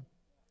alone.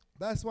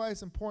 That's why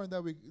it's important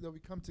that we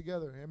come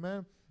together,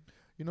 amen.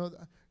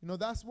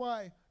 That's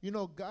why,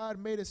 God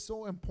made it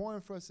so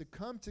important for us to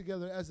come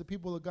together as the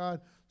people of God,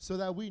 so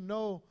that we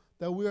know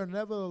that we are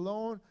never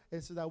alone,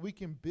 and so that we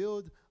can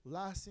build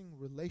lasting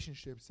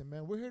relationships,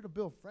 amen. We're here to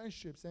build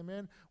friendships,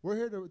 amen. We're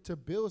here to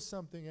build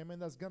something, amen,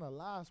 that's going to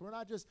last. We're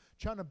not just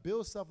trying to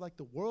build stuff like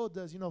the world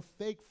does,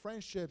 fake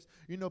friendships,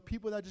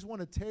 people that just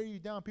want to tear you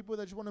down, people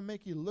that just want to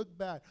make you look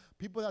bad,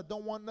 people that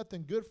don't want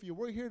nothing good for you.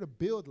 We're here to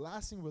build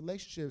lasting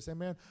relationships,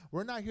 amen.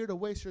 We're not here to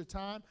waste your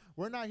time.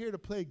 We're not here to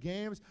play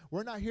games.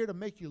 We're not here to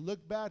make you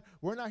look bad.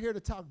 We're not here to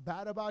talk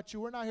bad about you.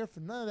 We're not here for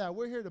none of that.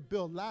 We're here to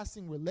build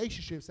lasting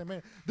relationships,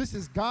 amen. This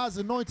is God's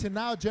anointed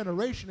now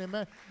generation,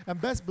 amen.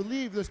 And best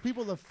believe there's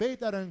people of faith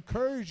that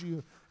encourage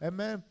you,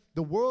 amen.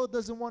 The world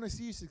doesn't want to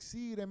see you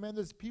succeed, amen.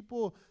 There's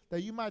people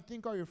that you might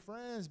think are your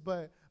friends,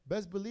 but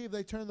best believe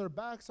they turn their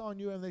backs on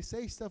you and they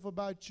say stuff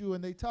about you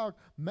and they talk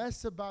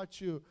mess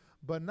about you,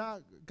 but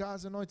not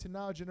God's anointed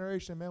now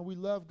generation, man. We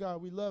love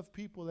God. We love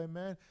people,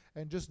 amen.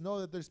 And just know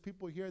that there's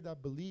people here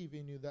that believe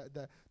in you,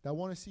 that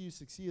want to see you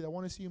succeed, that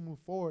want to see you move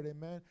forward,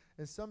 amen.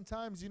 And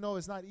sometimes,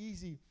 it's not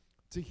easy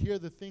to hear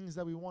the things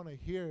that we want to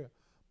hear.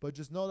 But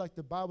just know, like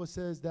the Bible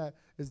says, that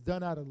it's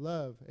done out of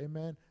love,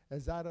 amen.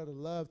 It's out of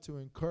love to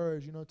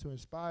encourage, to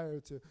inspire,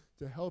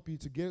 to help you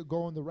to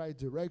go in the right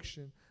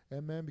direction,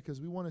 amen. Because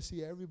we want to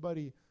see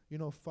everybody,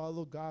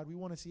 follow God. We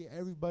want to see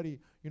everybody,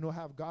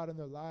 have God in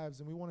their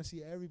lives, and we want to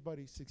see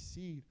everybody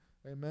succeed,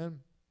 amen.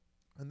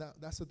 And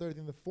that's the third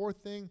thing. The fourth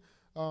thing,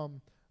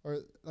 or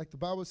like the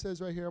Bible says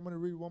right here, I'm going to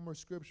read one more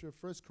scripture.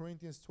 1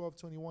 Corinthians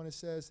 12:21, it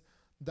says,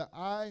 the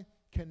eye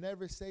can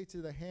never say to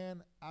the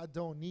hand, I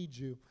don't need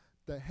you.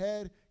 The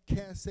head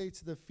can't say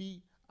to the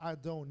feet, I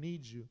don't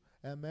need you,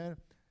 amen.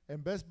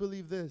 And best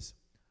believe this,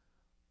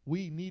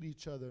 we need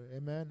each other,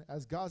 amen.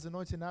 As God's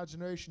anointed now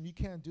generation, you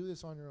can't do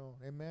this on your own,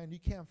 amen. You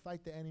can't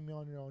fight the enemy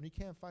on your own. You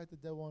can't fight the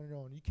devil on your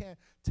own. You can't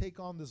take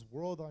on this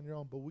world on your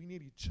own, but we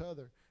need each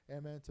other,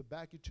 amen, to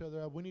back each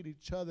other up. We need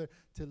each other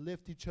to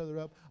lift each other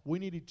up. We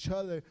need each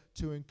other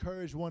to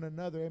encourage one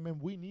another, amen.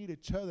 We need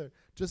each other.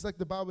 Just like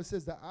the Bible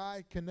says, the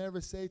eye can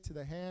never say to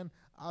the hand,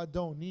 I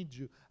don't need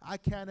you. I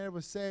can't ever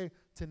say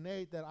to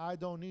Nate that I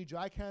don't need you.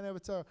 I can't ever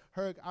tell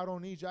Herc I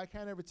don't need you. I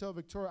can't ever tell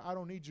Victoria I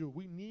don't need you.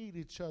 We need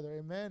each other,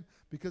 amen,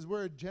 because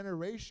we're a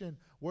generation,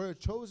 we're a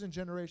chosen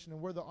generation,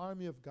 and we're the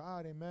army of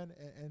God, amen,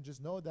 and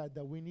just know that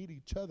we need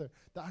each other.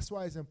 That's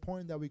why it's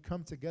important that we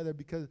come together,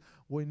 because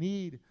we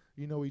need,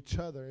 each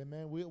other,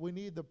 amen. We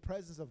need the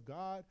presence of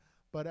God,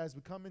 but as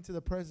we come into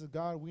the presence of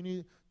God, we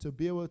need to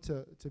be able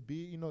to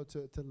be,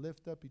 to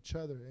lift up each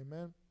other,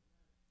 amen.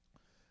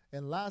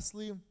 And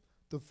lastly,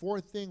 the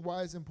fourth thing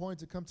why it's important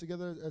to come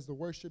together as the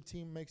worship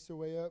team makes their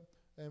way up,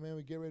 and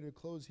we get ready to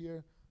close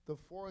here. The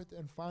fourth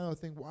and final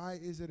thing, why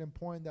is it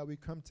important that we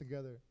come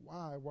together?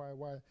 Why?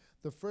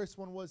 The first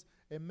one was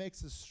it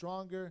makes us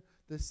stronger.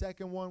 The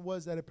second one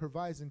was that it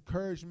provides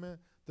encouragement.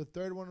 The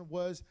third one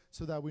was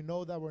so that we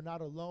know that we're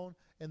not alone.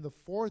 And the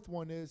fourth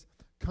one is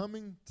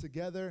coming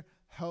together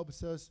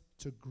helps us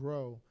to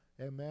grow,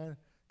 amen.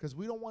 Because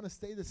we don't want to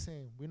stay the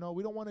same. We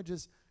don't want to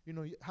just,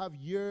 have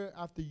year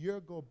after year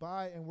go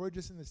by and we're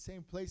just in the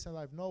same place in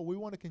life. No, we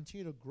want to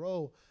continue to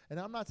grow. And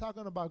I'm not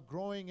talking about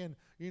growing in,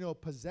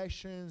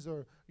 possessions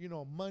or,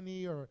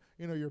 money or,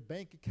 your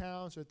bank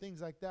accounts or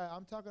things like that.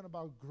 I'm talking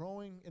about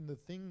growing in the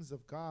things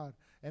of God.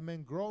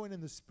 Amen. Growing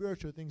in the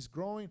spiritual things,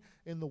 growing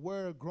in the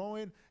word,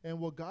 growing in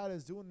what God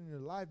is doing in your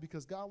life,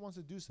 because God wants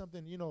to do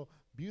something,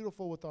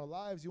 beautiful with our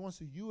lives. He wants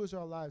to use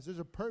our lives. There's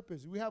a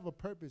purpose. We have a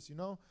purpose,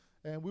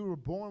 and we were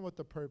born with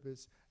a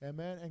purpose,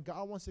 amen. And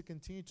God wants to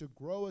continue to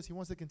grow us. He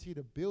wants to continue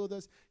to build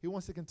us. He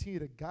wants to continue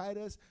to guide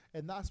us.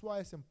 And that's why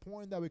it's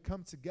important that we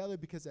come together,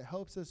 because it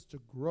helps us to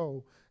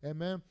grow,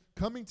 amen.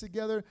 Coming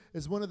together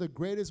is one of the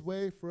greatest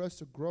ways for us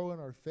to grow in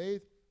our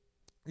faith.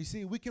 You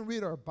see, we can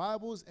read our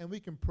Bibles and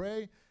we can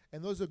pray,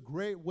 and those are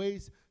great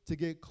ways to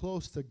get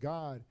close to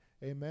God,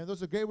 amen.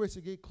 Those are great ways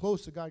to get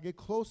close to God, get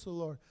close to the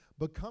Lord.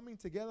 But coming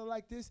together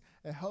like this,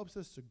 it helps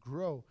us to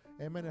grow.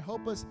 Amen. It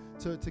helps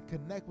us to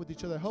connect with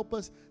each other. Help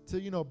us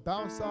to,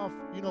 bounce off,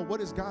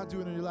 what is God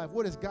doing in your life?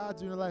 What is God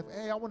doing in your life?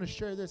 Hey, I want to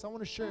share this. I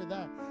want to share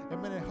that.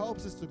 Amen. It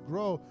helps us to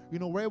grow.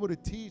 We're able to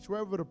teach.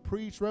 We're able to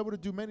preach. We're able to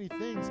do many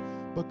things.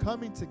 But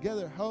coming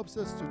together helps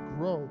us to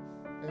grow.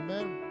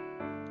 Amen.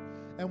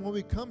 And when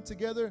we come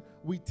together,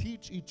 we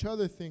teach each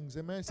other things.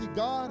 Amen. See,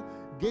 God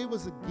gave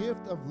us a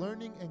gift of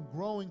learning and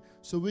growing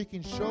so we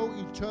can show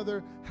each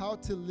other how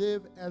to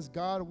live as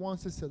God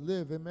wants us to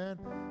live. Amen.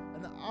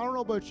 And I don't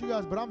know about you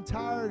guys, but I'm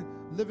tired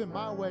living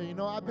my way. You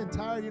know, I've been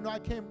tired. You know, I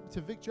came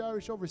to Victory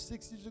Irish over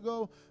 6 years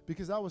ago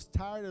because I was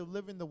tired of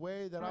living the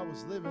way that I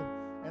was living.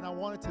 And I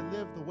wanted to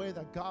live the way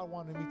that God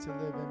wanted me to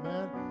live.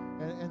 Amen.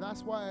 And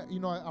that's why, you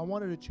know, I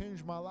wanted to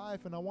change my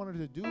life, and I wanted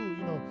to do, you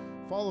know,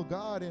 follow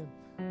God. And,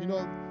 you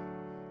know,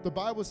 the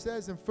Bible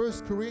says in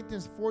 1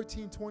 Corinthians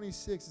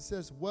 14:26, it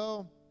says,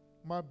 well,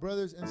 my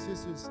brothers and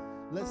sisters,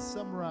 let's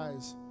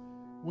summarize.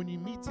 When you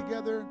meet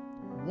together,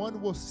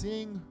 one will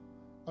sing,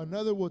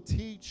 another will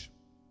teach,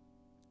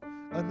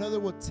 another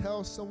will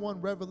tell someone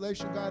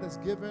revelation God has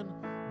given,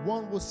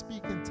 one will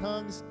speak in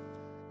tongues,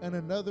 and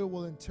another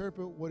will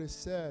interpret what is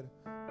said.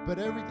 But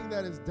everything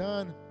that is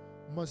done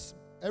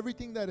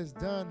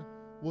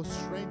will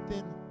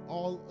strengthen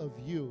all of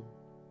you.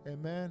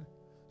 Amen.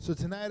 So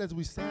tonight, as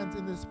we stand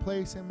in this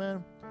place,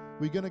 amen,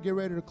 we're going to get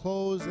ready to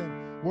close,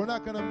 and we're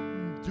not going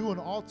to do an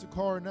altar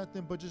call or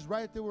nothing, but just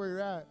right there where you're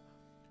at,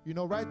 you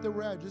know, right there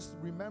where you're at, just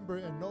remember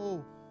and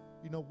know,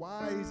 you know,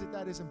 why is it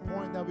that it's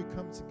important that we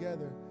come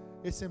together?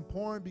 It's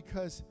important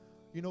because,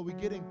 you know, we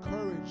get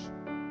encouraged,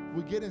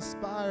 we get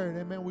inspired,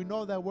 amen. We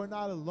know that we're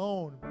not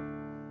alone.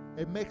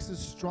 It makes us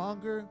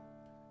stronger,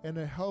 and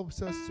it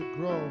helps us to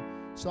grow.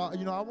 So,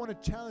 you know, I want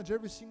to challenge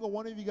every single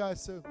one of you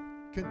guys to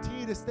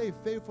continue to stay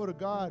faithful to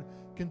God.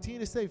 Continue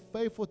to stay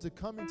faithful to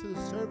coming to the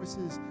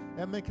services.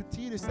 And man,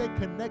 continue to stay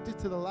connected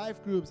to the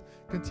life groups.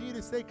 Continue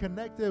to stay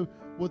connected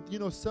with, you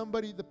know,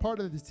 somebody, the part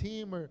of the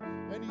team, or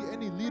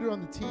any leader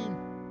on the team.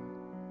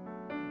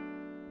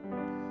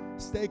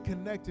 Stay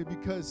connected,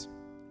 because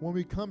when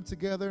we come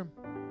together,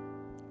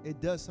 it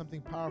does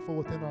something powerful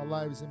within our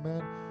lives.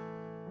 Amen.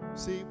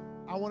 See,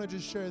 I want to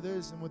just share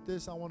this, and with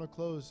this, I want to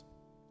close.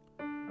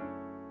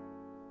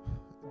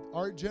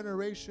 Our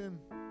generation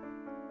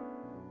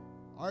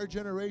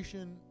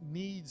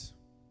needs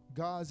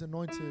God's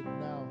anointed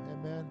now.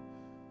 Amen.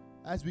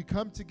 As we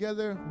come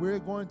together, we're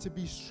going to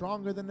be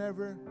stronger than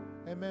ever.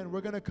 Amen.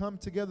 We're going to come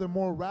together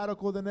more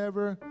radical than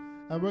ever.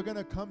 And we're going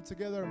to come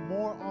together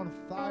more on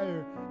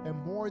fire and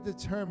more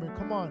determined.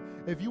 Come on.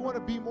 If you want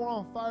to be more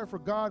on fire for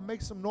God,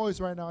 make some noise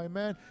right now.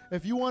 Amen.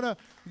 If you want to,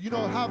 you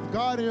know, have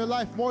God in your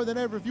life more than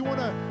ever, if you want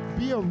to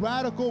be a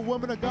radical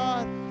woman of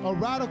God, a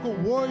radical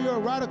warrior, a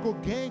radical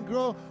gang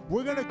girl,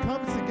 we're going to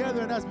come together.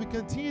 And as we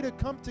continue to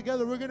come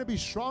together, we're going to be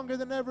stronger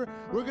than ever.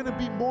 We're going to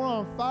be more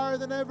on fire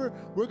than ever.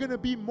 We're going to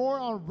be more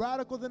on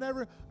radical than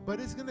ever. But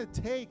it's going to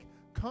take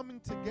coming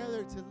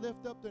together to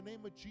lift up the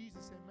name of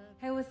Jesus. Amen.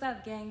 Hey, what's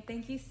up, gang?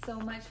 Thank you so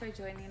much for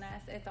joining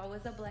us. It's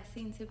always a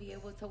blessing to be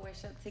able to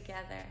worship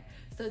together.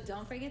 So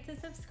don't forget to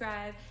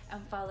subscribe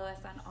and follow us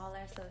on all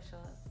our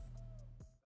socials.